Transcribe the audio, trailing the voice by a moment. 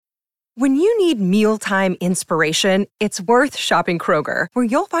When you need mealtime inspiration, it's worth shopping Kroger, where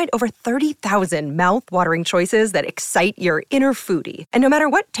you'll find over 30,000 mouth-watering choices that excite your inner foodie. And no matter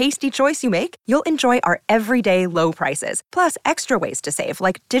what tasty choice you make, you'll enjoy our everyday low prices, plus extra ways to save,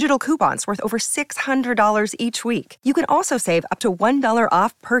 like digital coupons worth over $600 each week. You can also save up to $1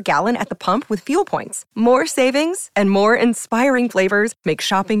 off per gallon at the pump with fuel points. More savings and more inspiring flavors make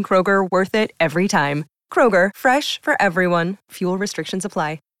shopping Kroger worth it every time. Kroger, fresh for everyone. Fuel restrictions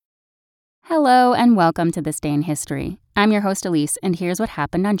apply. Hello and welcome to This Day in History. I'm your host Elise, and here's what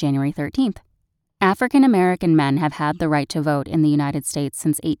happened on January 13th. African American men have had the right to vote in the United States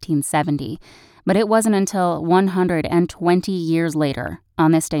since 1870, but it wasn't until 120 years later,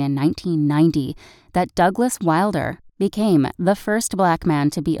 on this day in 1990, that Douglas Wilder became the first black man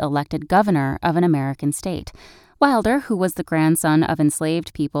to be elected governor of an American state. Wilder, who was the grandson of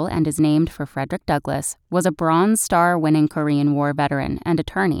enslaved people and is named for Frederick Douglass, was a Bronze Star-winning Korean War veteran and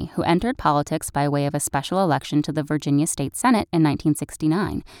attorney who entered politics by way of a special election to the Virginia State Senate in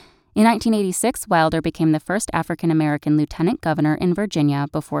 1969. In 1986, Wilder became the first African-American lieutenant governor in Virginia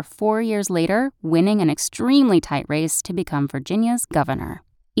before 4 years later winning an extremely tight race to become Virginia's governor.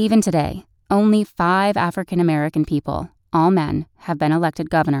 Even today, only 5 African-American people, all men, have been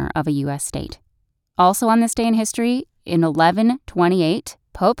elected governor of a U.S. state. Also on this day in history, in 1128,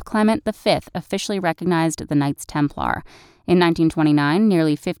 Pope Clement V officially recognized the Knights Templar. In 1929,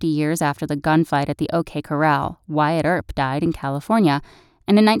 nearly 50 years after the gunfight at the OK Corral, Wyatt Earp died in California.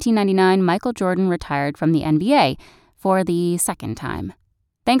 And in 1999, Michael Jordan retired from the NBA for the second time.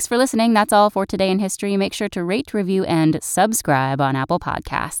 Thanks for listening. That's all for Today in History. Make sure to rate, review, and subscribe on Apple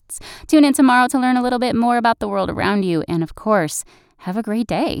Podcasts. Tune in tomorrow to learn a little bit more about the world around you. And of course, have a great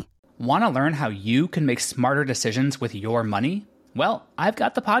day. Want to learn how you can make smarter decisions with your money? Well, I've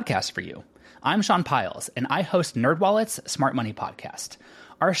got the podcast for you. I'm Sean Piles, and I host NerdWallet's Smart Money Podcast.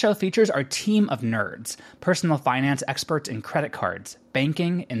 Our show features our team of nerds, personal finance experts in credit cards,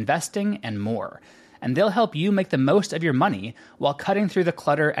 banking, investing, and more. And they'll help you make the most of your money while cutting through the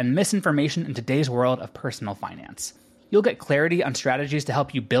clutter and misinformation in today's world of personal finance. You'll get clarity on strategies to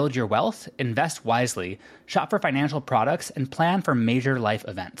help you build your wealth, invest wisely, shop for financial products, and plan for major life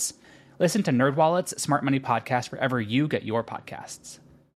events. Listen to NerdWallet's Smart Money Podcast wherever you get your podcasts.